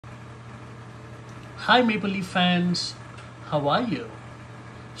Hi Maple Leaf fans, how are you?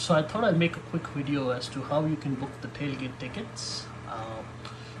 So I thought I'd make a quick video as to how you can book the tailgate tickets.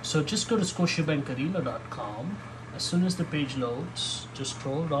 So just go to scotiabankarena.com. As soon as the page loads, just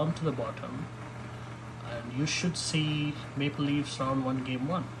scroll down to the bottom and you should see Maple Leafs Round 1 Game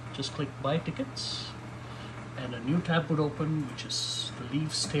 1. Just click Buy Tickets and a new tab would open, which is the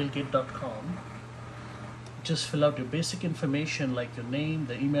leafstailgate.com. Just fill out your basic information like your name,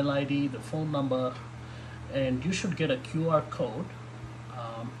 the email ID, the phone number, and you should get a QR code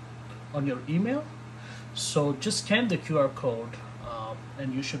on your email. So just scan the QR code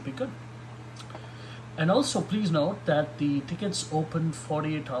and you should be good. And also please note that the tickets open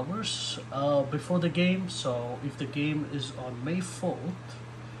 48 hours before the game. So if the game is on May 4th,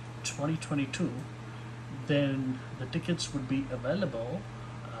 2022, then the tickets would be available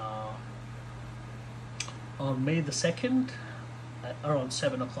on May the 2nd at around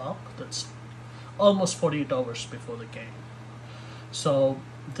 7 o'clock. That's almost 48 hours before the game. So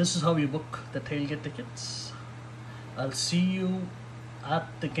this is how you book the tailgate tickets. I'll see you at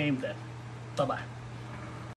the game then. Bye bye.